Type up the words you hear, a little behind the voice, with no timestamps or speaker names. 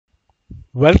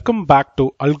Welcome back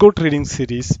to Algo Trading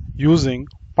series using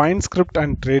PineScript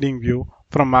and TradingView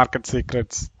from Market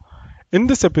Secrets. In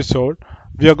this episode,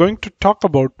 we are going to talk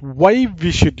about why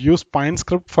we should use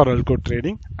PineScript for algo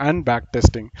trading and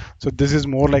backtesting. So this is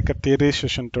more like a theory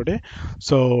session today.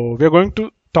 So we are going to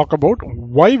talk about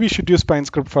why we should use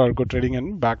PineScript for algo trading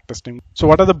and backtesting. So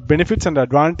what are the benefits and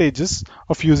advantages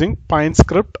of using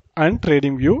PineScript and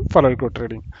TradingView for algo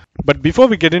trading? But before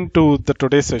we get into the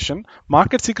today's session,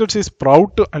 Market Secrets is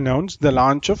proud to announce the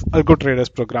launch of Algo Traders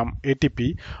Program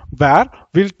ATP, where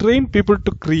we'll train people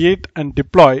to create and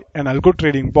deploy an algo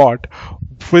trading bot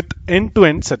with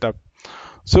end-to-end setup.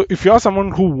 So if you are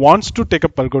someone who wants to take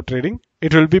up algo trading,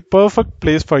 it will be perfect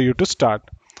place for you to start.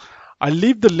 I'll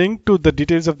leave the link to the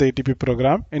details of the ATP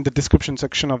program in the description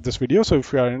section of this video. So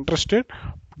if you are interested,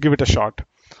 give it a shot.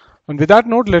 And with that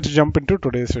note, let's jump into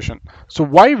today's session. So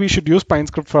why we should use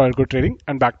PineScript for algo trading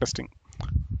and backtesting?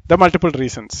 There are multiple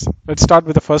reasons. Let's start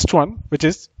with the first one, which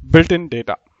is built-in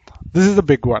data. This is the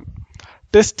big one.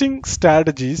 Testing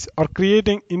strategies or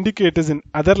creating indicators in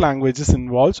other languages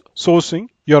involves sourcing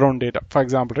your own data. For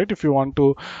example, right, if you want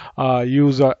to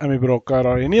use a ME broker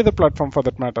or any other platform for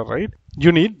that matter, right,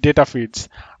 you need data feeds.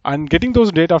 And getting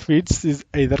those data feeds is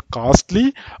either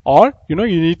costly or you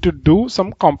need to do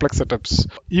some complex setups.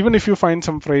 Even if you find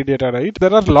some free data, right,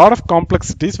 there are a lot of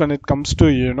complexities when it comes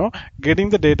to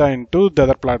getting the data into the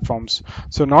other platforms.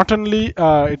 So not only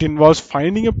it involves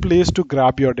finding a place to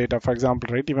grab your data. For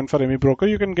example, right, even for ME broker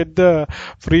you can get the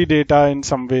free data in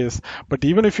some ways, but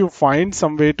even if you find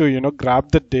some way to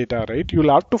grab the data, right,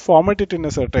 you'll have to format it in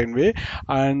a certain way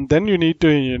and then you need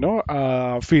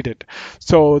to feed it.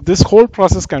 So this whole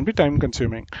process can be time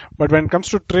consuming. But when it comes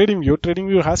to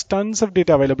TradingView has tons of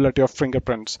data availability of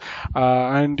fingerprints,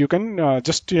 and you can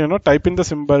just type in the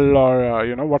symbol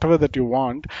or whatever that you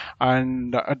want,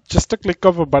 and at just a click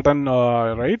of a button,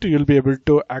 right, you'll be able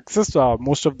to access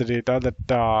most of the data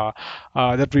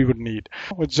that we would need.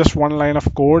 With just one line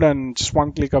of code and just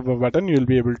one click of a button, you'll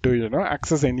be able to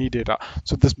access any data.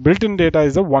 So this built-in data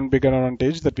is the one big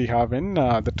advantage that we have in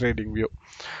the TradingView.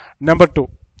 Number two,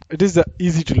 it is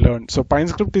easy to learn. So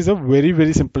PineScript is a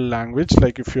very simple language.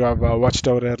 Like if you have watched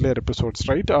our earlier episodes,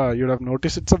 right, you'd have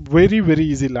noticed it's a very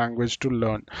easy language to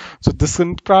learn. So the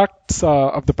syntax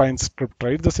of the PineScript,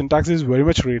 right, the syntax is very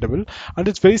much readable and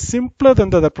it's very simpler than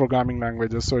the other programming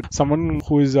languages. So someone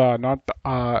who is not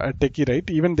a techie, right,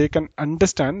 even they can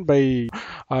understand by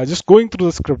just going through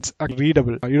the scripts are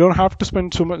readable. You don't have to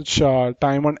spend so much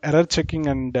time on error checking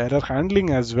and error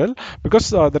handling as well, because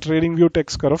the TradingView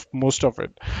takes care of most of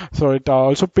it. So it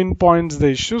also pinpoints the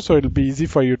issue, so it'll be easy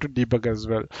for you to debug as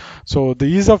well. So the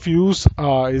ease of use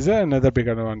is another big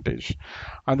advantage.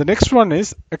 And the next one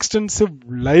is extensive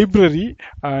library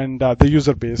and the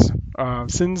user base.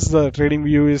 Since the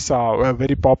TradingView is a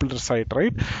very popular site,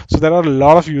 right, so there are a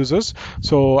lot of users.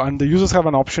 So and the users have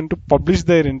an option to publish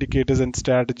their indicators and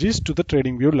strategies to the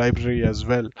TradingView library as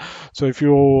well. So if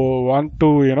you want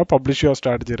to publish your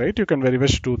strategy, right, you can very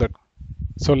much do that.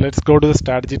 So let's go to the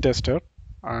strategy tester.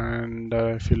 And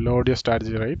if you load your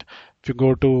strategy, right, if you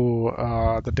go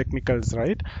to the technicals,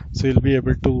 right, so you'll be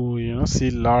able to see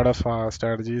a lot of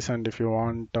strategies. And if you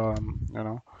want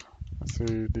see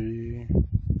the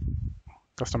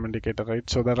custom indicator, right,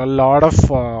 so there are a lot of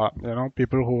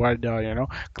people who had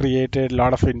created a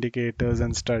lot of indicators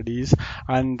and studies,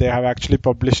 and they have actually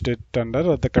published it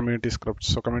under the community scripts.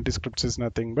 So community scripts is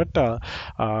nothing but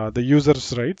the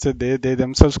users, right, so they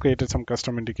themselves created some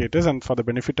custom indicators, and for the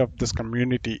benefit of this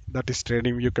community, that is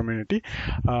TradingView community,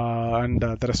 and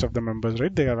the rest of the members,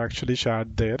 right, they have actually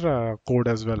shared their code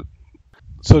as well.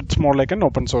 So it's more like an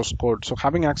open source code. So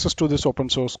having access to this open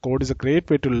source code is a great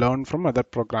way to learn from other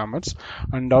programmers.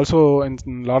 And also in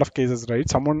a lot of cases, right,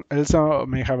 someone else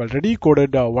may have already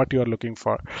coded what you are looking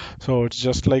for. So it's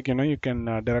just like you can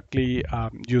directly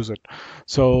use it.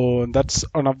 So that's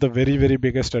one of the very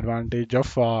biggest advantage of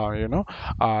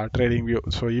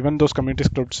TradingView. So even those community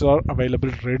scripts are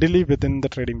available readily within the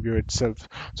TradingView itself.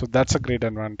 So that's a great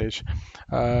advantage.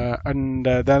 And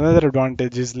the another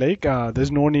advantage is like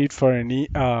there's no need for any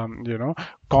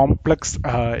complex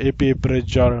API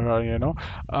bridge or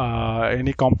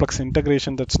any complex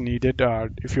integration that's needed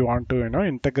if you want to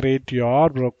integrate your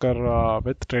broker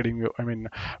with TradingView. I mean,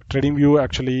 TradingView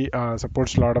actually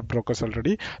supports a lot of brokers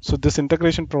already, so this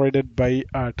integration provided by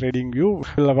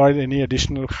TradingView will avoid any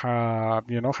additional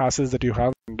hassles that you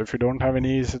have. And if you don't have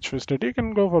any such facility, you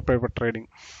can go for paper trading.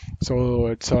 So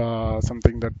it's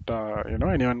something that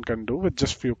anyone can do with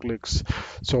just few clicks.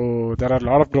 So there are a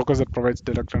lot of brokers that provides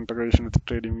direct integration with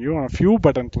TradingView on a few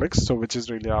button clicks, so which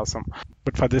is really awesome.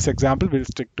 But for this example, we'll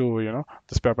stick to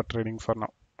this paper trading for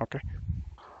now. Okay.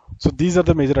 So these are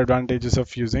the major advantages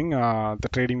of using the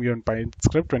TradingView and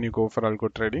PineScript when you go for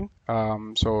algo trading.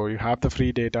 So you have the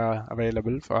free data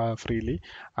available freely,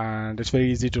 and it's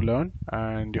very easy to learn,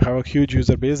 and you have a huge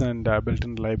user base and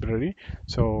built-in library.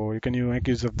 So you make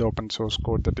use of the open source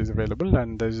code that is available,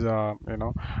 and there's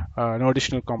no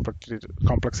additional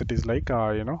complexities like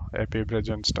API bridge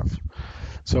and stuff.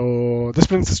 So this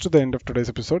brings us to the end of today's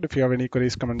episode. If you have any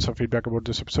queries, comments, or feedback about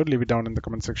this episode, leave it down in the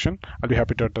comment section. I'll be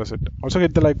happy to address it. Also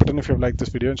hit the like button if you have liked this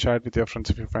video, and share it with your friends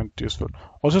if you find it useful.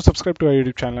 Also subscribe to our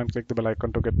YouTube channel and click the bell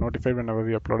icon to get notified whenever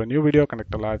we upload a new video or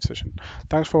connect a live session.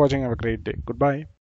 Thanks for watching. Have a great day. Goodbye.